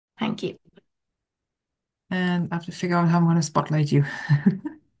Thank you. And I have to figure out how I'm going to spotlight you.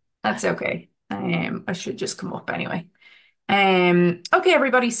 That's okay. I should just come up anyway. Okay,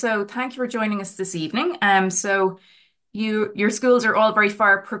 everybody. So thank you for joining us this evening. Your schools are all very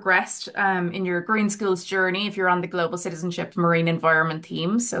far progressed in your green schools journey if you're on the Global Citizenship Marine Environment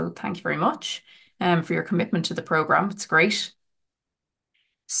theme. So thank you very much for your commitment to the program. It's great.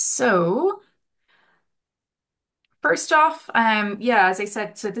 So first off, yeah, as I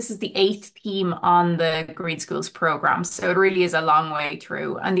said, so this is the eighth theme on the Green Schools program. So it really is a long way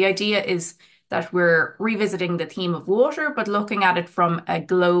through. And the idea is that we're revisiting the theme of water, but looking at it from a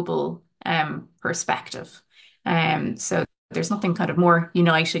global perspective. So there's nothing kind of more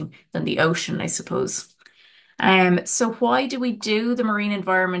uniting than the ocean, I suppose. So why do we do the marine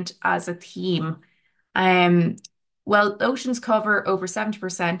environment as a theme? Um, well, oceans cover over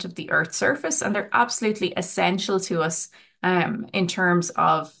 70% of the Earth's surface, and they're absolutely essential to us in terms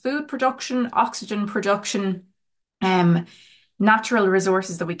of food production, oxygen production, um, natural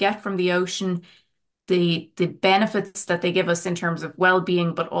resources that we get from the ocean, the benefits that they give us in terms of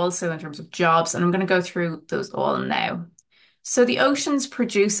well-being, but also in terms of jobs. And I'm going to go through those all now. So the oceans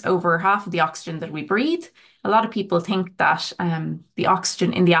produce over half of the oxygen that we breathe. A lot of people think that the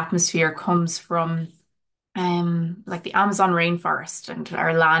oxygen in the atmosphere comes from like the Amazon rainforest and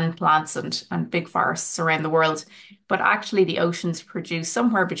our land plants and big forests around the world. But actually, the oceans produce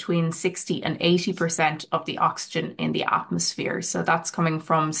somewhere between 60 and 80% of the oxygen in the atmosphere. So that's coming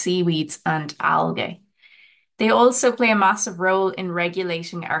from seaweeds and algae. They also play a massive role in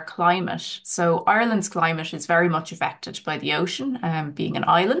regulating our climate. So Ireland's climate is very much affected by the ocean, being an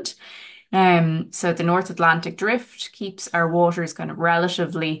island. So the North Atlantic Drift keeps our waters kind of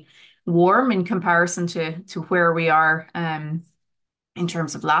relatively warm in comparison to where we are in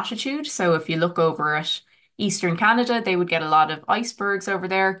terms of latitude. So if you look over at Eastern Canada, they would get a lot of icebergs over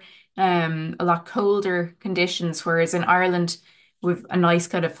there, a lot colder conditions, whereas in Ireland, we've a nice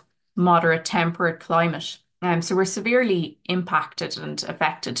kind of moderate temperate climate. So we're severely impacted and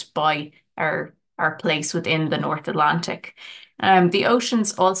affected by our place within the North Atlantic. The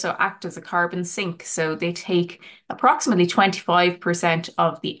oceans also act as a carbon sink, so they take approximately 25%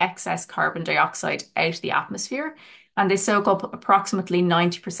 of the excess carbon dioxide out of the atmosphere, and they soak up approximately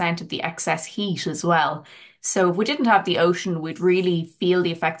 90% of the excess heat as well. So if we didn't have the ocean, we'd really feel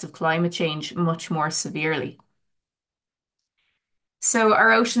the effects of climate change much more severely. So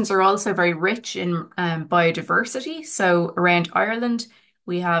our oceans are also very rich in biodiversity. So around Ireland,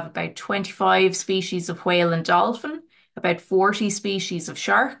 we have about 25 species of whale and dolphin, about 40 species of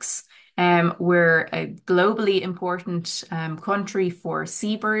sharks. We're a globally important country for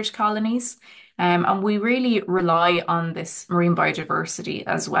seabird colonies, and we really rely on this marine biodiversity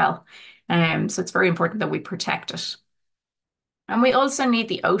as well. So it's very important that we protect it. And we also need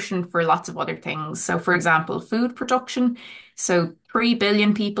the ocean for lots of other things. So, for example, food production. So, 3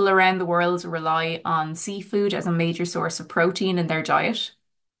 billion people around the world rely on seafood as a major source of protein in their diet.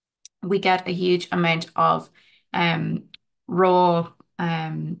 We get a huge amount of um, raw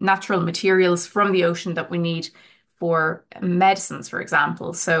natural materials from the ocean that we need for medicines, for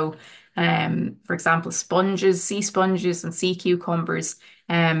example. So, for example, sponges, sea sponges, and sea cucumbers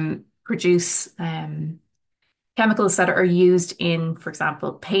produce chemicals that are used in, for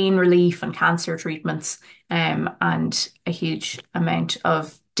example, pain relief and cancer treatments, and a huge amount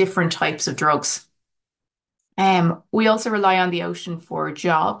of different types of drugs. We also rely on the ocean for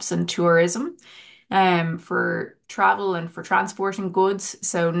jobs and tourism, for travel and for transporting goods.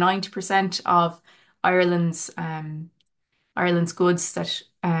 So 90% of Ireland's Ireland's goods that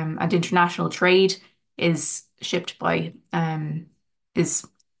and international trade is shipped by is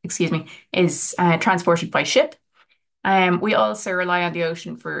excuse me is transported by ship. We also rely on the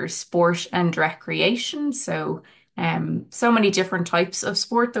ocean for sport and recreation. So many different types of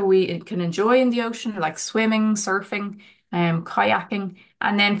sport that we can enjoy in the ocean, like swimming, surfing, kayaking,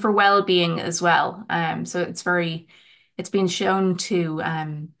 and then for well-being as well. It's been shown to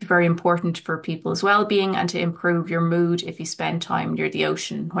be very important for people's well-being and to improve your mood if you spend time near the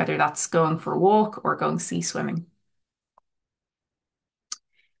ocean, whether that's going for a walk or going sea swimming.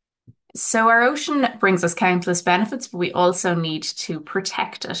 So our ocean brings us countless benefits, but we also need to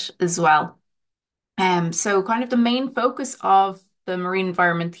protect it as well. So kind of the main focus of the marine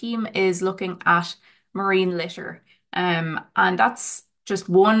environment theme is looking at marine litter. And that's just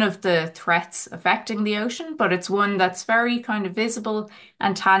one of the threats affecting the ocean, but it's one that's very kind of visible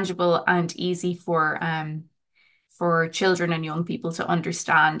and tangible and easy for children and young people to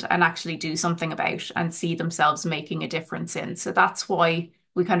understand and actually do something about and see themselves making a difference in. So that's why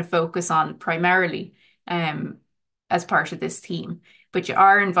we kind of focus on primarily um, as part of this theme. but you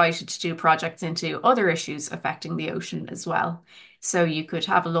are invited to do projects into other issues affecting the ocean as well. So you could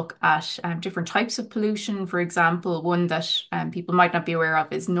have a look at different types of pollution. For example, one that people might not be aware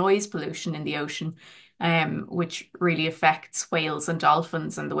of is noise pollution in the ocean, which really affects whales and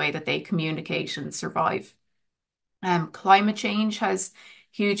dolphins and the way that they communicate and survive. Climate change has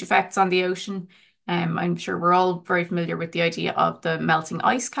huge effects on the ocean. I'm sure we're all very familiar with the idea of the melting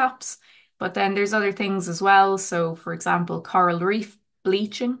ice caps, but then there's other things as well. So, for example, coral reef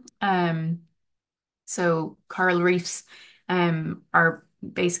bleaching. So coral reefs are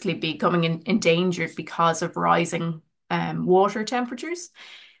basically becoming endangered because of rising water temperatures.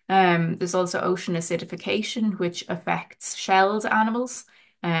 There's also ocean acidification, which affects shelled animals.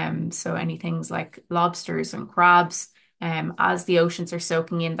 So any things like lobsters and crabs. As the oceans are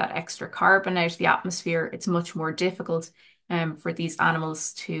soaking in that extra carbon out of the atmosphere, it's much more difficult for these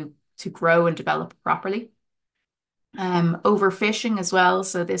animals to grow and develop properly. Overfishing as well.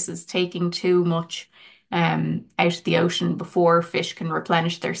 So this is taking too much out of the ocean before fish can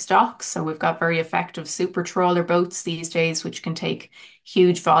replenish their stocks. So we've got very effective super trawler boats these days, which can take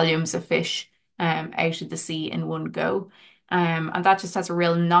huge volumes of fish out of the sea in one go. And that just has a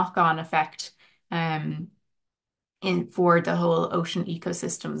real knock-on effect um, in for the whole ocean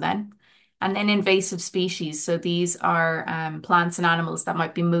ecosystem then. And then invasive species. So these are plants and animals that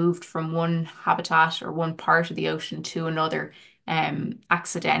might be moved from one habitat or one part of the ocean to another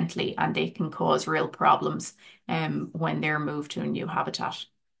accidentally, and they can cause real problems when they're moved to a new habitat.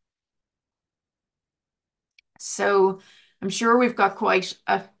 So I'm sure we've got quite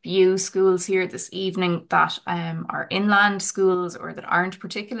a few schools here this evening that are inland schools or that aren't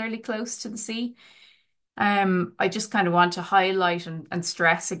particularly close to the sea. I just kind of want to highlight and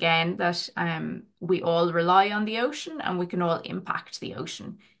stress again that we all rely on the ocean and we can all impact the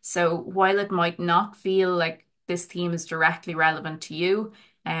ocean. So while it might not feel like this theme is directly relevant to you,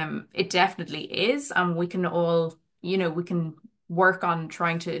 it definitely is, and we can all, we can work on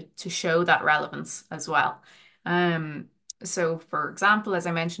trying to show that relevance as well. Um, so for example, as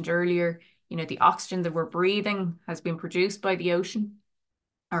I mentioned earlier, the oxygen that we're breathing has been produced by the ocean.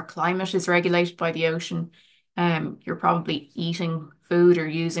 Our climate is regulated by the ocean. You're probably eating food or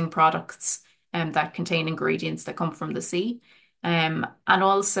using products that contain ingredients that come from the sea. And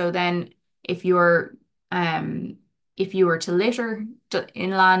also then if you're if you were to litter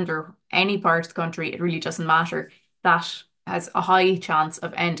inland or any part of the country, it really doesn't matter. That has a high chance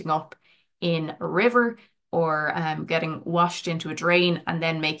of ending up in a river or getting washed into a drain and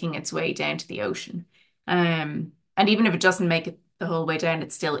then making its way down to the ocean. And even if it doesn't make it the whole way down,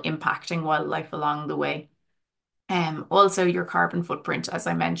 it's still impacting wildlife along the way. Also, your carbon footprint, as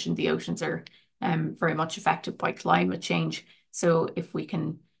I mentioned, the oceans are very much affected by climate change. So if we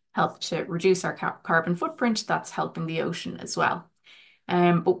can help to reduce our carbon footprint, that's helping the ocean as well.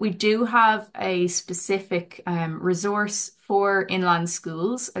 But we do have a specific resource for inland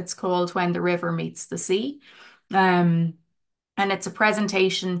schools. It's called When the River Meets the Sea. Um, and it's a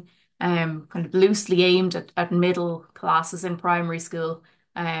presentation kind of loosely aimed at middle classes in primary school.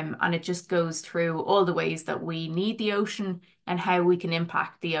 And it just goes through all the ways that we need the ocean and how we can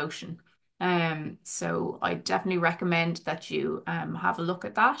impact the ocean. So I definitely recommend that you have a look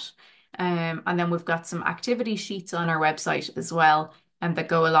at that. And then we've got some activity sheets on our website as well, and that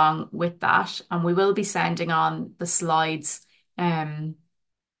go along with that. And we will be sending on the slides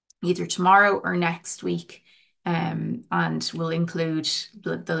either tomorrow or next week. And we'll include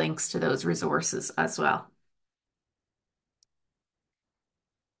the links to those resources as well.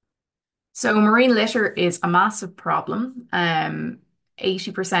 So marine litter is a massive problem.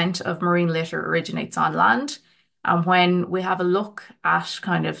 80% of marine litter originates on land. And when we have a look at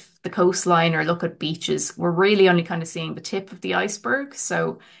kind of the coastline or look at beaches, we're really only kind of seeing the tip of the iceberg.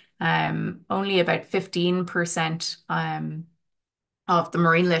 So only about 15% of the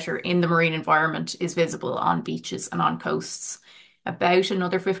marine litter in the marine environment is visible on beaches and on coasts. About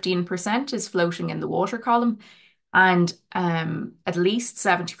another 15% is floating in the water column, and at least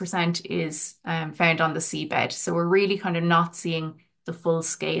 70% is found on the seabed. So we're really kind of not seeing the full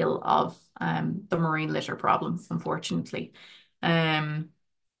scale of the marine litter problem, unfortunately. Um,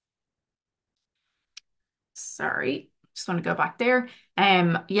 Sorry, just want to go back there.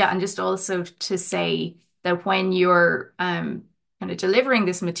 Yeah, and just also to say that when you're kind of delivering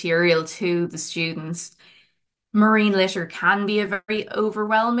this material to the students, marine litter can be a very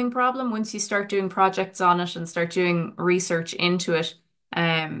overwhelming problem once you start doing projects on it and start doing research into it.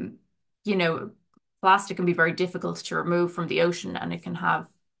 Um, you know, Plastic can be very difficult to remove from the ocean, and it can have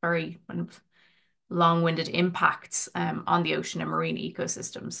very kind of long-winded impacts on the ocean and marine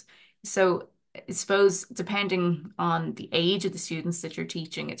ecosystems. So I suppose depending on the age of the students that you're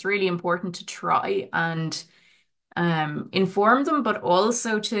teaching, it's really important to try and inform them, but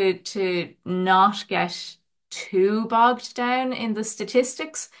also to not get too bogged down in the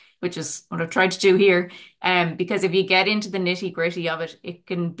statistics, which is what I've tried to do here. Because if you get into the nitty-gritty of it, it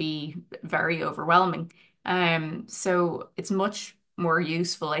can be very overwhelming. So it's much more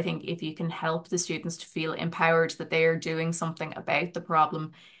useful, I think, if you can help the students to feel empowered that they are doing something about the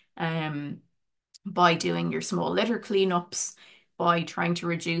problem. Um, by doing your small litter cleanups, by trying to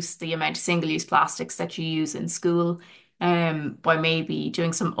reduce the amount of single-use plastics that you use in school, by maybe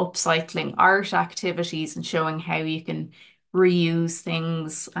doing some upcycling art activities and showing how you can reuse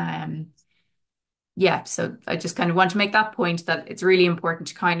things. Yeah, so I just kind of want to make that point that it's really important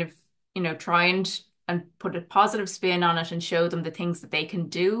to kind of, try and put a positive spin on it and show them the things that they can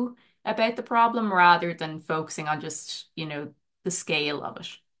do about the problem rather than focusing on just, the scale of it.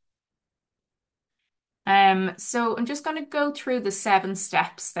 So I'm just going to go through the 7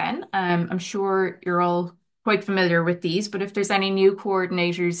 steps then. I'm sure you're all quite familiar with these, but if there's any new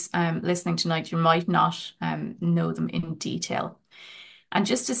coordinators listening tonight, you might not know them in detail. And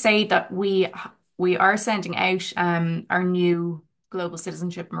just to say that we are sending out our new Global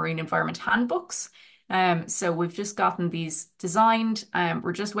Citizenship Marine Environment handbooks. So we've just gotten these designed.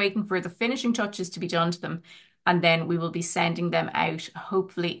 We're just waiting for the finishing touches to be done to them. And then we will be sending them out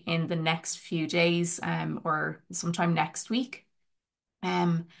hopefully in the next few days or sometime next week.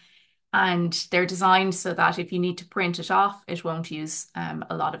 Um, and they're designed so that if you need to print it off, it won't use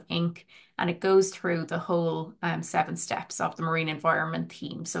a lot of ink. And it goes through the whole 7 steps of the marine environment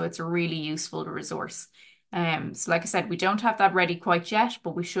theme. So it's a really useful resource. So like I said, we don't have that ready quite yet,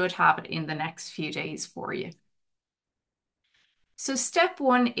 but we should have it in the next few days for you. So step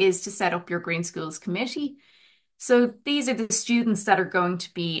 1 is to set up your Green Schools Committee. So these are the students that are going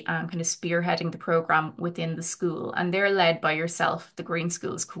to be kind of spearheading the program within the school, and they're led by yourself, the Green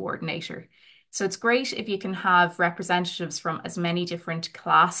Schools Coordinator. So it's great if you can have representatives from as many different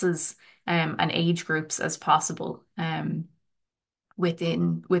classes and age groups as possible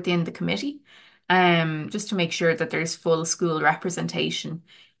within the committee, just to make sure that there's full school representation.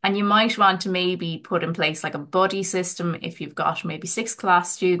 And you might want to maybe put in place like a buddy system if you've got maybe 6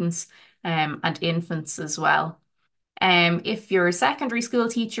 class students and infants as well. If you're a secondary school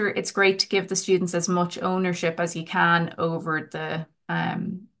teacher, it's great to give the students as much ownership as you can over the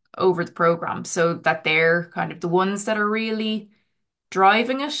program so that they're kind of the ones that are really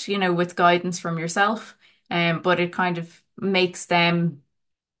driving it, with guidance from yourself. But it kind of makes them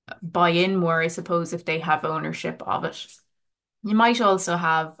buy in more, I suppose, if they have ownership of it. You might also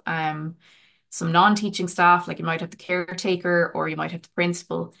have some non-teaching staff, like you might have the caretaker or you might have the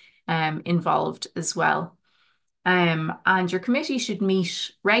principal involved as well. And your committee should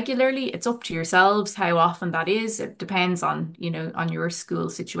meet regularly. It's up to yourselves how often that is. It depends on, on your school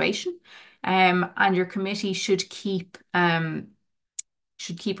situation. And your committee should keep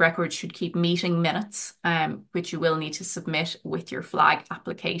records, should keep meeting minutes, which you will need to submit with your flag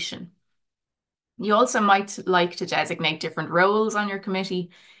application. You also might like to designate different roles on your committee.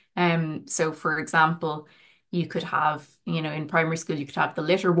 So for example, you could have, in primary school, you could have the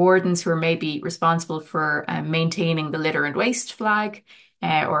litter wardens who are maybe responsible for maintaining the litter and waste flag,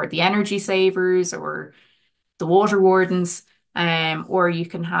 or the energy savers, or the water wardens. Or you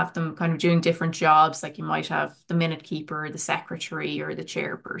can have them kind of doing different jobs, like you might have the minute keeper, the secretary, or the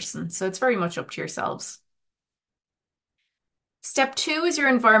chairperson. So it's very much up to yourselves. Step 2 is your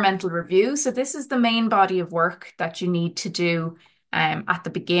environmental review. So this is the main body of work that you need to do at the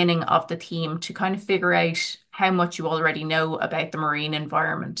beginning of the theme to kind of figure out how much you already know about the marine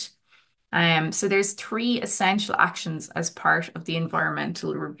environment. So there's 3 essential actions as part of the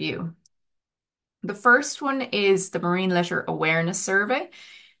environmental review. The first one is the Marine Litter Awareness Survey.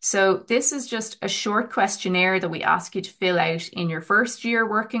 So this is just a short questionnaire that we ask you to fill out in your first year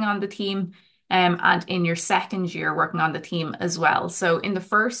working on the theme, and in your second year working on the theme as well. So in the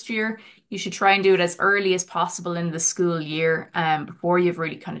first year, you should try and do it as early as possible in the school year, before you've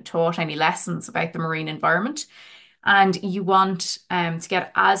really kind of taught any lessons about the marine environment. And you want to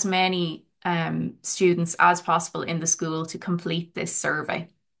get as many students as possible in the school to complete this survey.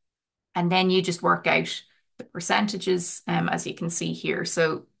 And then you just work out the percentages, as you can see here.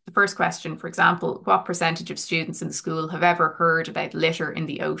 So the first question, for example, what percentage of students in the school have ever heard about litter in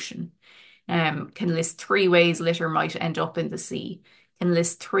the ocean? Can list 3 ways litter might end up in the sea. Can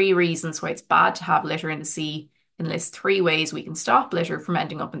list 3 reasons why it's bad to have litter in the sea. Can list 3 ways we can stop litter from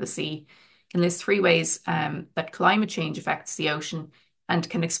ending up in the sea. Can list 3 ways that climate change affects the ocean, and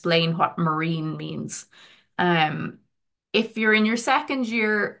can explain what marine means. If you're in your second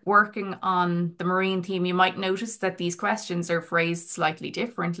year working on the marine theme, you might notice that these questions are phrased slightly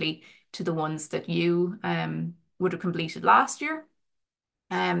differently to the ones that you would have completed last year.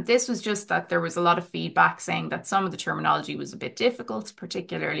 This was just that there was a lot of feedback saying that some of the terminology was a bit difficult,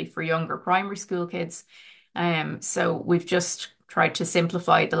 particularly for younger primary school kids. So we've just tried to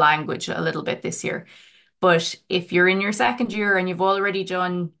simplify the language a little bit this year. But if you're in your second year and you've already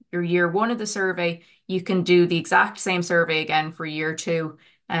done your year one of the survey, you can do the exact same survey again for year two,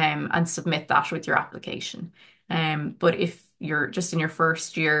 and submit that with your application. But if you're just in your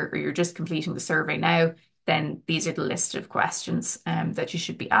first year or you're just completing the survey now, then these are the list of questions that you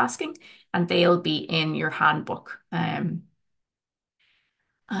should be asking, and they'll be in your handbook. Bum,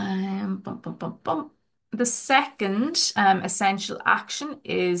 bum, bum, bum. The second essential action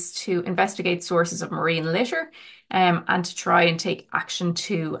is to investigate sources of marine litter, and to try and take action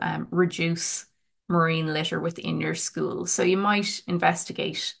to reduce marine litter within your school. So you might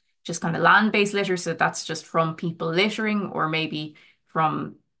investigate just kind of land-based litter, so that's just from people littering, or maybe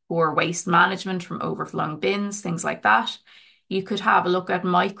from poor waste management, from overflowing bins, things like that. You could have a look at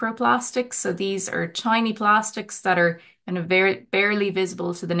microplastics. So these are tiny plastics that are kind of very barely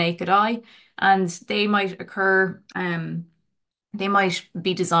visible to the naked eye, and they might occur. They might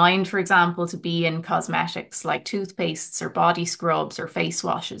be designed, for example, to be in cosmetics like toothpastes or body scrubs or face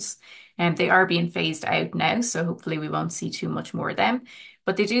washes. And they are being phased out now, so hopefully we won't see too much more of them.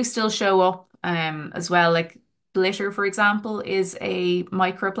 But they do still show up as well. Like glitter, for example, is a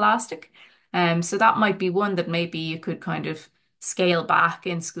microplastic. So that might be one that maybe you could kind of scale back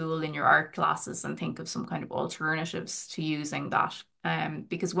in school in your art classes and think of some kind of alternatives to using that.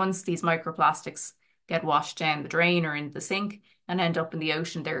 Because once these microplastics get washed down the drain or in the sink and end up in the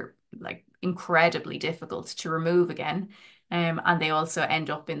ocean, they're like incredibly difficult to remove again. And they also end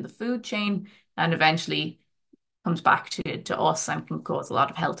up in the food chain and eventually comes back to us and can cause a lot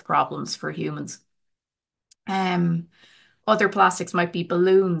of health problems for humans. Um, Other plastics might be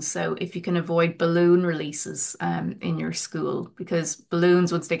balloons. So if you can avoid balloon releases in your school, because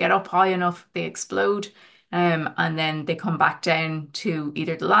balloons, once they get up high enough, they explode, and then they come back down to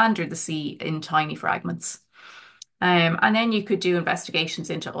either the land or the sea in tiny fragments. And then you could do investigations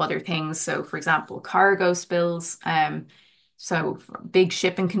into other things. So, for example, cargo spills. So big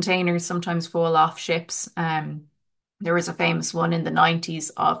shipping containers sometimes fall off ships. There was a famous one in the 90s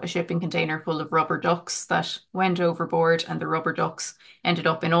of a shipping container full of rubber ducks that went overboard, and the rubber ducks ended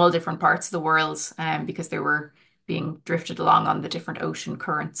up in all different parts of the world, because they were being drifted along on the different ocean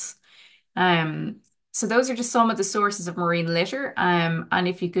currents. Um, so those are just some of the sources of marine litter. And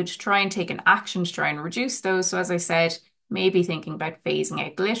if you could try and take an action to try and reduce those, so as I said, maybe thinking about phasing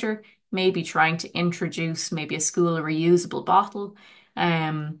out glitter, maybe trying to introduce maybe a school reusable bottle,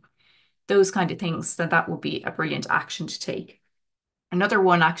 um, those kind of things, then that would be a brilliant action to take. Another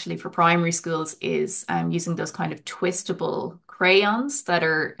one actually for primary schools is using those kind of twistable crayons that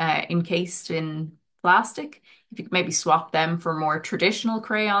are encased in plastic. If you could maybe swap them for more traditional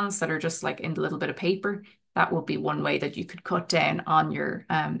crayons that are just like in a little bit of paper, that would be one way that you could cut down on your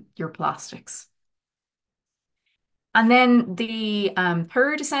plastics. And then the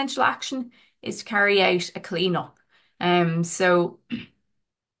third essential action is to carry out a cleanup. So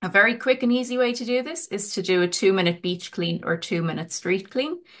a very quick and easy way to do this is to do a 2 minute beach clean or 2 minute street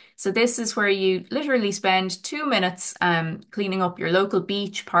clean. So this is where you literally spend 2 minutes cleaning up your local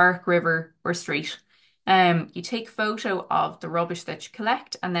beach, park, river, or street. You take photo of the rubbish that you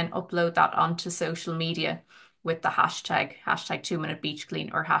collect and then upload that onto social media with the hashtag 2 minute beach clean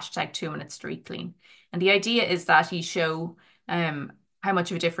or hashtag 2 minute street clean. And the idea is that you show how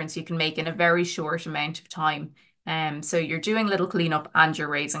much of a difference you can make in a very short amount of time. So you're doing little cleanup and you're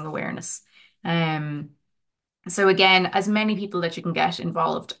raising awareness. Um, so again, as many people that you can get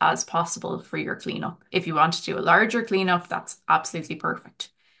involved as possible for your cleanup. If you want to do a larger cleanup, that's absolutely perfect.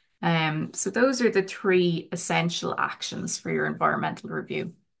 So those are the three essential actions for your environmental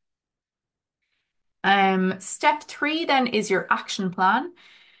review. Step three then is your action plan.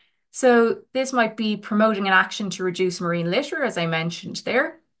 So this might be promoting an action to reduce marine litter, as I mentioned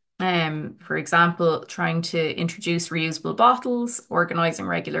there. For example, trying to introduce reusable bottles, organizing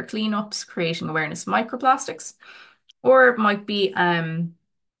regular cleanups, creating awareness of microplastics, or it might be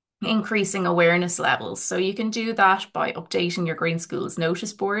increasing awareness levels. So you can do that by updating your Green Schools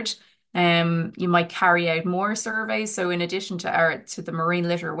notice board. You might carry out more surveys. So in addition to the marine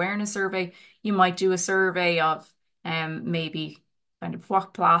litter awareness survey, you might do a survey of maybe kind of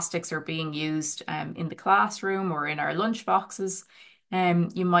what plastics are being used in the classroom or in our lunch boxes.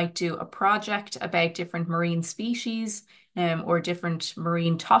 You might do a project about different marine species, or different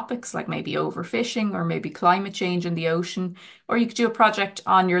marine topics, like maybe overfishing or maybe climate change in the ocean. Or you could do a project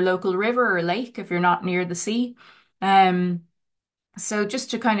on your local river or lake if you're not near the sea. Um, so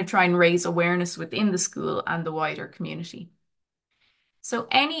just to kind of try and raise awareness within the school and the wider community. So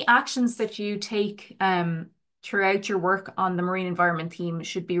any actions that you take throughout your work on the marine environment theme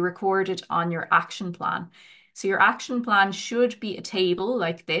should be recorded on your action plan. So your action plan should be a table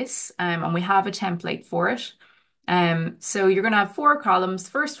like this, and we have a template for it. So you're going to have four columns. The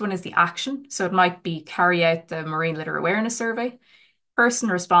first one is the action. So it might be carry out the marine litter awareness survey. Person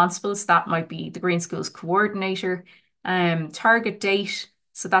responsible, so that might be the Green Schools coordinator. Target date,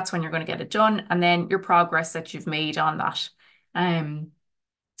 so that's when you're going to get it done, and then your progress that you've made on that. Um,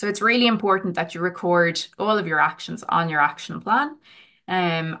 so it's really important that you record all of your actions on your action plan.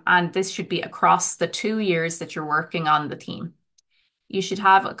 And this should be across the 2 years that you're working on the theme. You should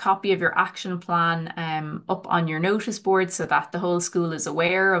have a copy of your action plan up on your notice board so that the whole school is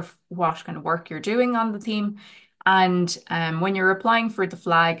aware of what kind of work you're doing on the theme. And when you're applying for the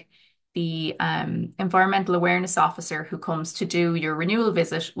flag, the environmental awareness officer who comes to do your renewal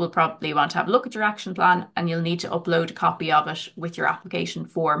visit will probably want to have a look at your action plan, and you'll need to upload a copy of it with your application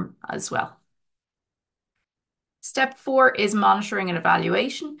form as well. Step 4 is monitoring and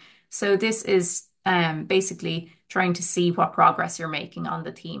evaluation. So this is basically trying to see what progress you're making on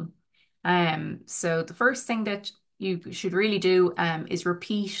the theme. So the first thing that you should really do is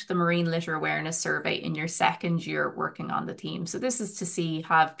repeat the marine litter awareness survey in your second year working on the theme. So this is to see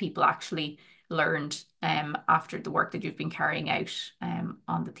have people actually learned after the work that you've been carrying out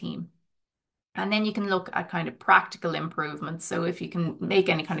on the theme. And then you can look at kind of practical improvements. So if you can make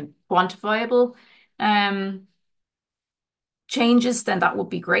any kind of quantifiable changes, then that would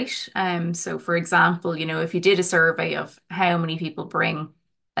be great. So for example, if you did a survey of how many people bring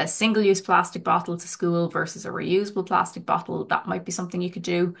a single-use plastic bottle to school versus a reusable plastic bottle, that might be something you could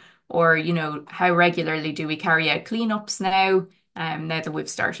do. Or, how regularly do we carry out cleanups now that we've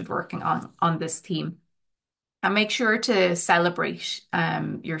started working on this theme. And make sure to celebrate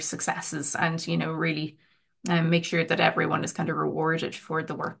your successes and, really make sure that everyone is kind of rewarded for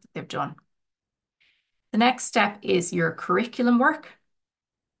the work that they've done. The next step is your curriculum work.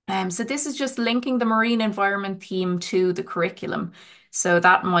 So this is just linking the marine environment theme to the curriculum. So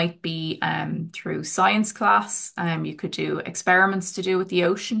that might be through science class. You could do experiments to do with the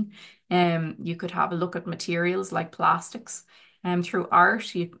ocean. You could have a look at materials like plastics. Through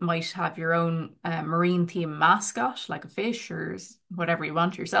art, you might have your own marine theme mascot, like a fish or whatever you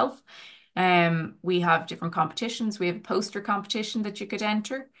want yourself. We have different competitions. We have a poster competition that you could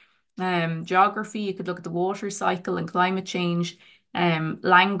enter. Geography, you could look at the water cycle and climate change.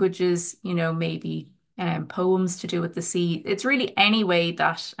 Languages, maybe poems to do with the sea. It's really any way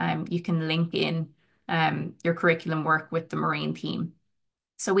that you can link in your curriculum work with the marine theme.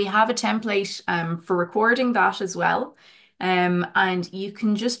 So we have a template for recording that as well. And you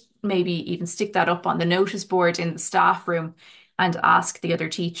can just maybe even stick that up on the notice board in the staff room and ask the other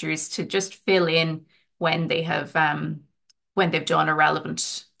teachers to just fill in when they have when they've done a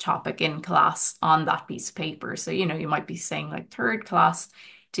relevant topic in class on that piece of paper. So, you might be saying like third class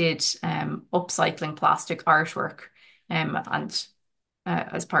did upcycling plastic artwork and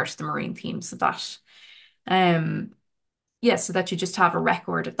as part of the marine theme. So that yeah, so that you just have a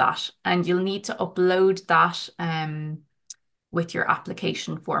record of that. And you'll need to upload that with your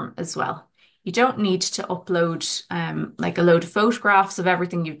application form as well. You don't need to upload like a load of photographs of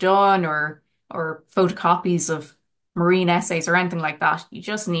everything you've done or photocopies of marine essays or anything like that. You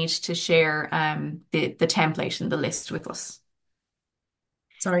just need to share the template and the list with us.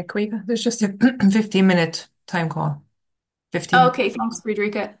 Sorry, Quiga. There's just a 15-minute time call. 15 minutes. Okay, thanks,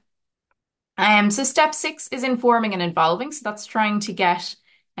 Friederike. So step 6 is informing and involving. So that's trying to get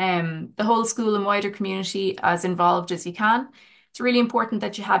the whole school and wider community as involved as you can. It's really important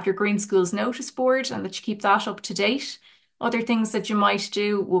that you have your Green Schools notice board and that you keep that up to date. Other things that you might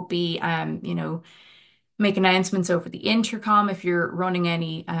do would be, make announcements over the intercom if you're running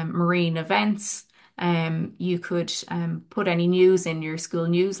any marine events. You could put any news in your school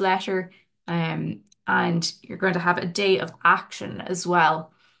newsletter, and you're going to have a day of action as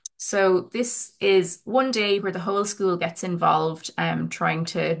well. So this is one day where the whole school gets involved, trying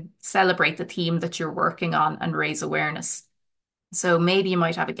to celebrate the theme that you're working on and raise awareness. So maybe you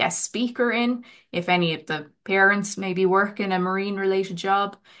might have a guest speaker in if any of the parents maybe work in a marine related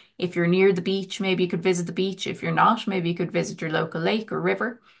job. If you're near the beach, maybe you could visit the beach. If you're not, maybe you could visit your local lake or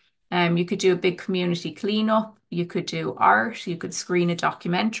river. You could do a big community cleanup. You could do art. You could screen a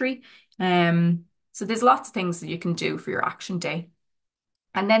documentary. So there's lots of things that you can do for your action day.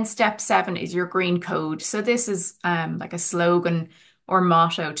 And then step 7 is your green code. So this is like a slogan or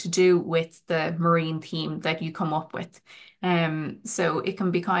motto to do with the marine theme that you come up with. So it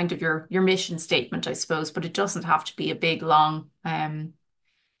can be kind of your mission statement, I suppose, but it doesn't have to be a big long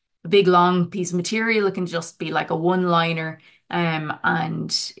piece of material. It can just be like a one-liner,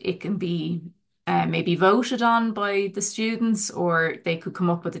 and it can be maybe voted on by the students, or they could come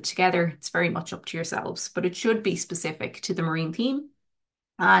up with it together. It's very much up to yourselves, but it should be specific to the marine theme.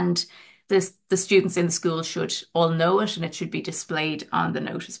 And the students in the school should all know it, and it should be displayed on the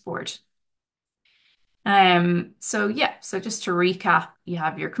notice board. So yeah, so just to recap, you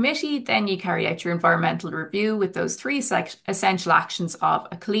have your committee, then you carry out your environmental review with those three essential actions of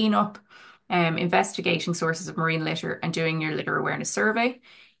a cleanup, investigating sources of marine litter, and doing your litter awareness survey.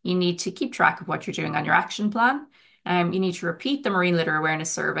 You need to keep track of what you're doing on your action plan. You need to repeat the marine litter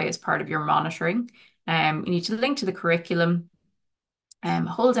awareness survey as part of your monitoring. You need to link to the curriculum,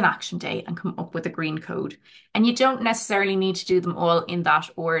 hold an action day and come up with a green code. And you don't necessarily need to do them all in that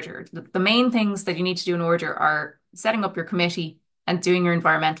order. The main things that you need to do in order are setting up your committee and doing your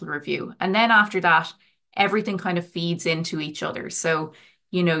environmental review. And then after that, everything kind of feeds into each other. So,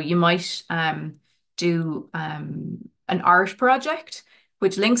 you might do an art project,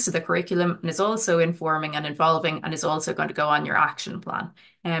 which links to the curriculum and is also informing and involving and is also going to go on your action plan.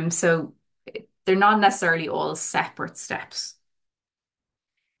 So they're not necessarily all separate steps.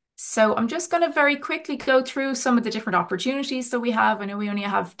 So I'm just going to very quickly go through some of the different opportunities that we have. I know we only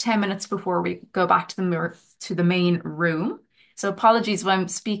have 10 minutes before we go back to the main room. So apologies if I'm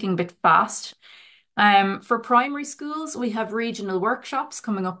speaking a bit fast. For primary schools, we have regional workshops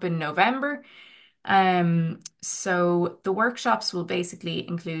coming up in November. So the workshops will basically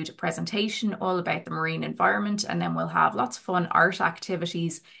include a presentation all about the marine environment, and then we'll have lots of fun art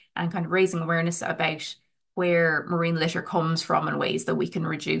activities and kind of raising awareness about where marine litter comes from and ways that we can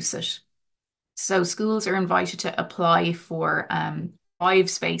reduce it. So schools are invited to apply for 5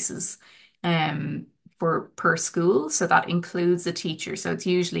 spaces um, for per school. So that includes a teacher. So it's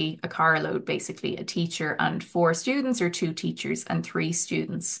usually a carload, basically a teacher and 4 students, or 2 teachers and 3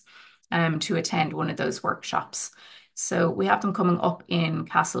 students to attend one of those workshops. So we have them coming up in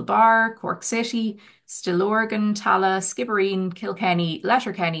Castlebar, Cork City, Stillorgan, Talla, Skibbereen, Kilkenny,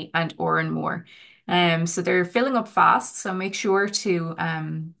 Letterkenny, and Oranmore. So they're filling up fast, so make sure to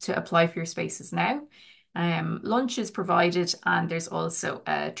apply for your spaces now. Lunch is provided, and there's also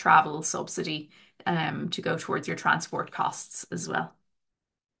a travel subsidy to go towards your transport costs as well.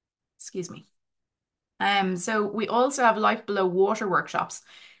 Excuse me. So we also have life below water workshops.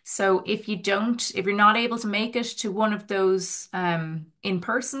 So if you're not able to make it to one of those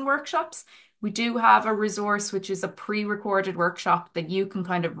in-person workshops, we do have a resource which is a pre-recorded workshop that you can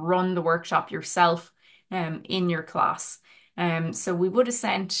kind of run the workshop yourself in your class. So we would have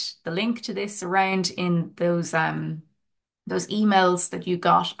sent the link to this around in those emails that you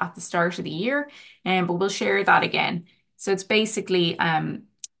got at the start of the year, but we'll share that again. So it's basically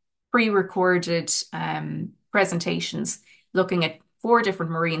pre-recorded presentations looking at 4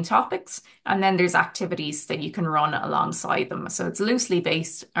 different marine topics, and then there's activities that you can run alongside them. So it's loosely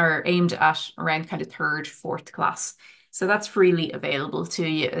based or aimed at around kind of third, fourth class. So that's freely available to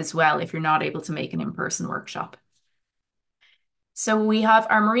you as well if you're not able to make an in-person workshop. So we have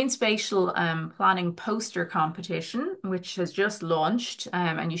our marine spatial planning poster competition, which has just launched,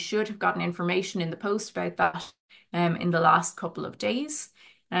 and you should have gotten information in the post about that in the last couple of days.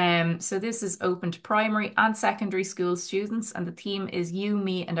 So this is open to primary and secondary school students, and the theme is You,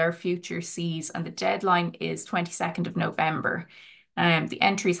 Me, and Our Future Seas, and the deadline is 22nd of November. The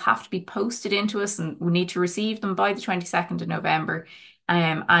entries have to be posted into us, and we need to receive them by the 22nd of November.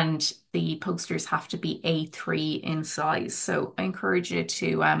 And the posters have to be A3 in size. So I encourage you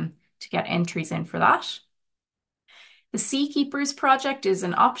to get entries in for that. The Seakeepers project is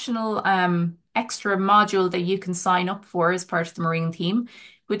an optional extra module that you can sign up for as part of the marine theme,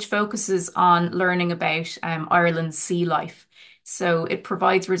 which focuses on learning about Ireland's sea life. So it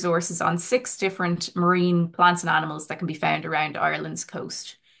provides resources on 6 different marine plants and animals that can be found around Ireland's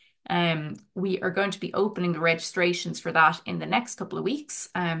coast. We are going to be opening the registrations for that in the next couple of weeks.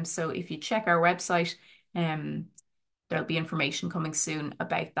 So if you check our website, there'll be information coming soon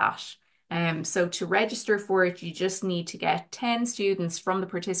about that. So to register for it, you just need to get 10 students from the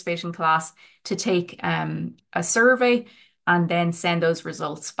participating class to take a survey and then send those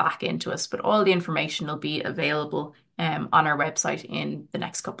results back into us. But all the information will be available on our website in the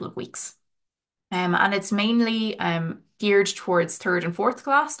next couple of weeks. And it's mainly geared towards third and fourth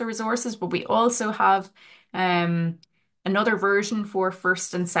class, the resources, but we also have another version for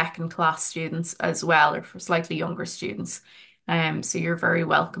first and second class students as well, or for slightly younger students. So you're very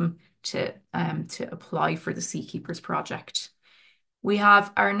welcome to apply for the Seakeepers project. We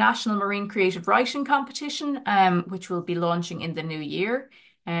have our National Marine Creative Writing Competition, which will be launching in the new year.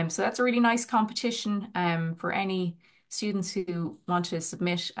 So that's a really nice competition for any students who want to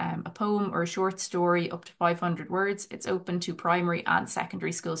submit a poem or a short story up to 500 words. It's open to primary and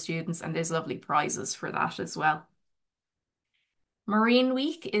secondary school students, and there's lovely prizes for that as well. Marine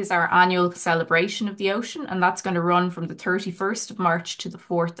Week is our annual celebration of the ocean, and that's going to run from the 31st of March to the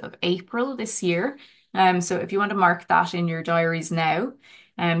 4th of April this year. So if you want to mark that in your diaries now,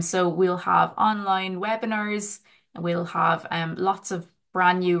 so we'll have online webinars, and we'll have lots of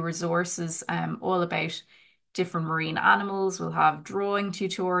brand new resources all about different marine animals. We'll have drawing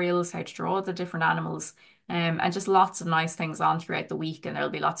tutorials, how to draw the different animals, and just lots of nice things on throughout the week, and there'll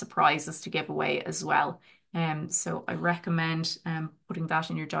be lots of prizes to give away as well. So I recommend putting that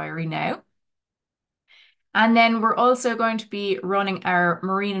in your diary now. And then we're also going to be running our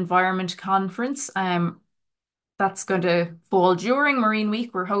Marine Environment Conference. That's going to fall during Marine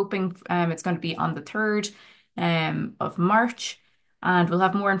Week. We're hoping it's going to be on the 3rd of March. And we'll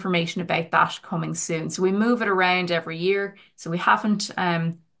have more information about that coming soon. So we move it around every year. So we haven't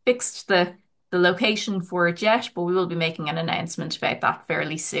fixed the location for it yet, but we will be making an announcement about that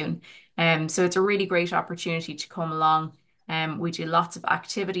fairly soon. So it's a really great opportunity to come along. We do lots of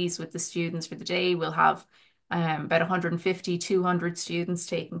activities with the students for the day. We'll have about 150, 200 students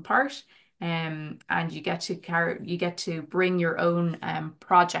taking part. And you get to bring your own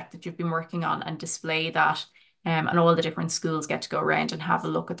project that you've been working on and display that. And all the different schools get to go around and have a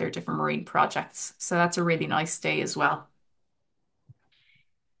look at their different marine projects. So that's a really nice day as well.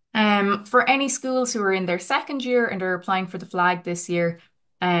 For any schools who are in their second year and are applying for the flag this year,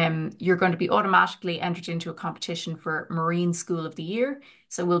 you're going to be automatically entered into a competition for Marine School of the Year.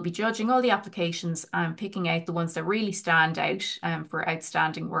 So we'll be judging all the applications and picking out the ones that really stand out for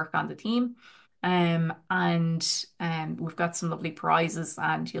outstanding work on the team. We've got some lovely prizes,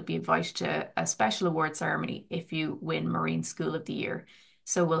 and you'll be invited to a special award ceremony if you win Marine School of the Year.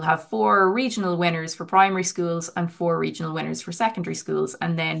 So we'll have 4 regional winners for primary schools and 4 regional winners for secondary schools.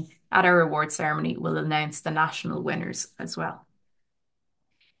 And then at our award ceremony, we'll announce the national winners as well.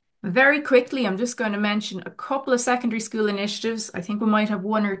 Very quickly, I'm just going to mention a couple of secondary school initiatives. I think we might have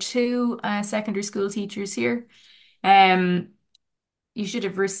 1 or 2 secondary school teachers here. You should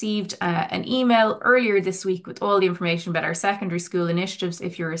have received an email earlier this week with all the information about our secondary school initiatives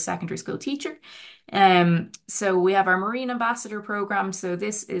if you're a secondary school teacher. So we have our Marine Ambassador program. So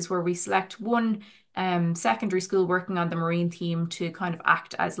this is where we select one secondary school working on the marine team to kind of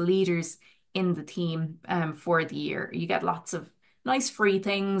act as leaders in the team for the year. You get lots of nice free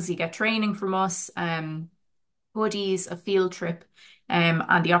things. You get training from us, hoodies, a field trip,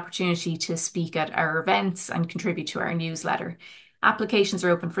 and the opportunity to speak at our events and contribute to our newsletter. Applications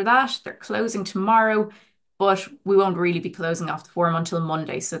are open for that. They're closing tomorrow, but we won't really be closing off the form until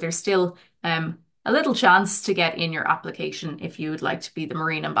Monday. So there's still a little chance to get in your application if you would like to be the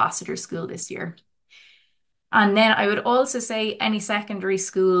Marine Ambassador School this year. And then I would also say any secondary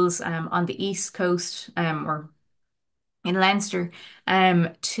schools on the East Coast or in Leinster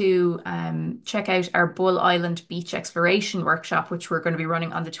to check out our Bull Island Beach Exploration Workshop, which we're going to be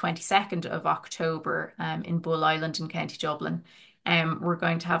running on the 22nd of October in Bull Island in County Dublin. We're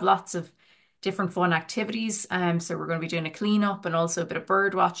going to have lots of different fun activities. So we're going to be doing a cleanup and also a bit of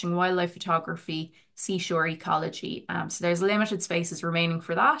bird watching, wildlife photography, seashore ecology. So there's limited spaces remaining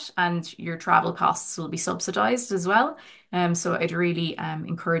for that, and your travel costs will be subsidised as well. So I'd really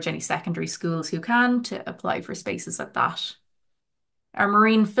encourage any secondary schools who can to apply for spaces like that. Our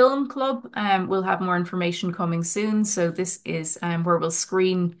Marine Film Club will have more information coming soon. So this is where we'll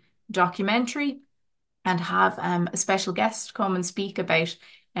screen documentary and have a special guest come and speak about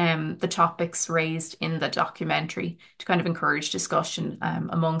the topics raised in the documentary to kind of encourage discussion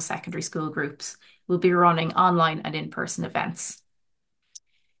among secondary school groups. We'll be running online and in-person events.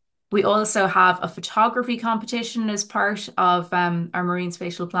 We also have a photography competition as part of our marine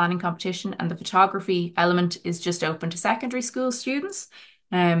spatial planning competition, and the photography element is just open to secondary school students.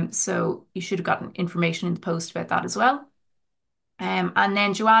 So you should have gotten information in the post about that as well. And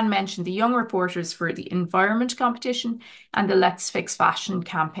then Joanne mentioned the Young Reporters for the Environment competition and the Let's Fix Fashion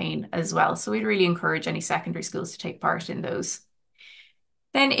campaign as well. So we'd really encourage any secondary schools to take part in those.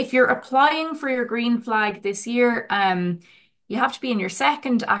 Then if you're applying for your green flag this year, you have to be in your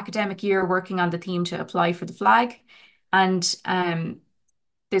second academic year working on the theme to apply for the flag. And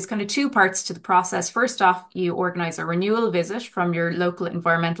there's kind of 2 parts to the process. First off, you organise a renewal visit from your local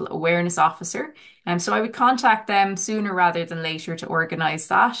environmental awareness officer. So I would contact them sooner rather than later to organise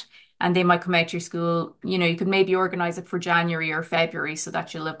that. and they might come out to your school. You know, you could maybe organize it for January or February so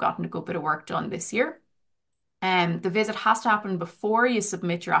that you'll have gotten a good bit of work done this year. The visit has to happen before you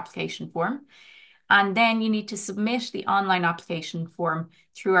submit your application form. And then you need to submit the online application form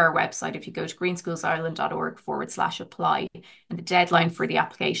through our website. If you go to greenschoolsireland.org/apply, and the deadline for the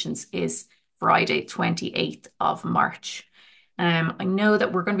applications is Friday, 28th of March. I know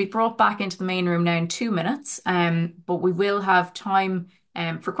that we're going to be brought back into the main room now in 2 minutes, but we will have time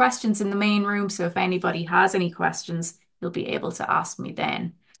for questions in the main room. So if anybody has any questions, you'll be able to ask me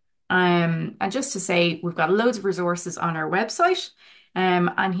then. And just to say, we've got loads of resources on our website.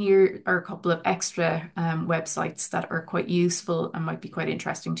 And here are a couple of extra websites that are quite useful and might be quite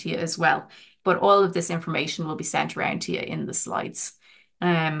interesting to you as well. But all of this information will be sent around to you in the slides.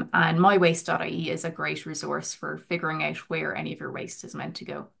 And mywaste.ie is a great resource for figuring out where any of your waste is meant to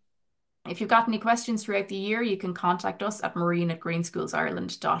go. If you've got any questions throughout the year, you can contact us at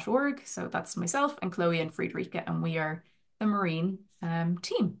marine@greenschoolsireland.org. So that's myself and Chloe and Friederike, and we are the Marine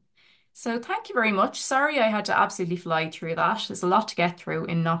team. So thank you very much. Sorry I had to absolutely fly through that. There's a lot to get through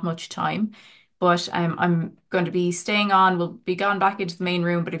in not much time. But I'm going to be staying on. We'll be gone back into the main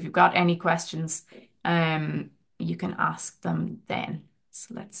room. But if you've got any questions, you can ask them then.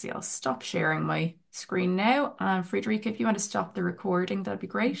 So let's see. I'll stop sharing my screen now. And Friederike, if you want to stop the recording, that'd be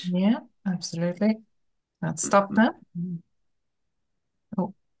great. Yeah, absolutely. Let's stop now.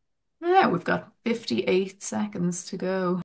 Oh. Yeah, we've got 58 seconds to go.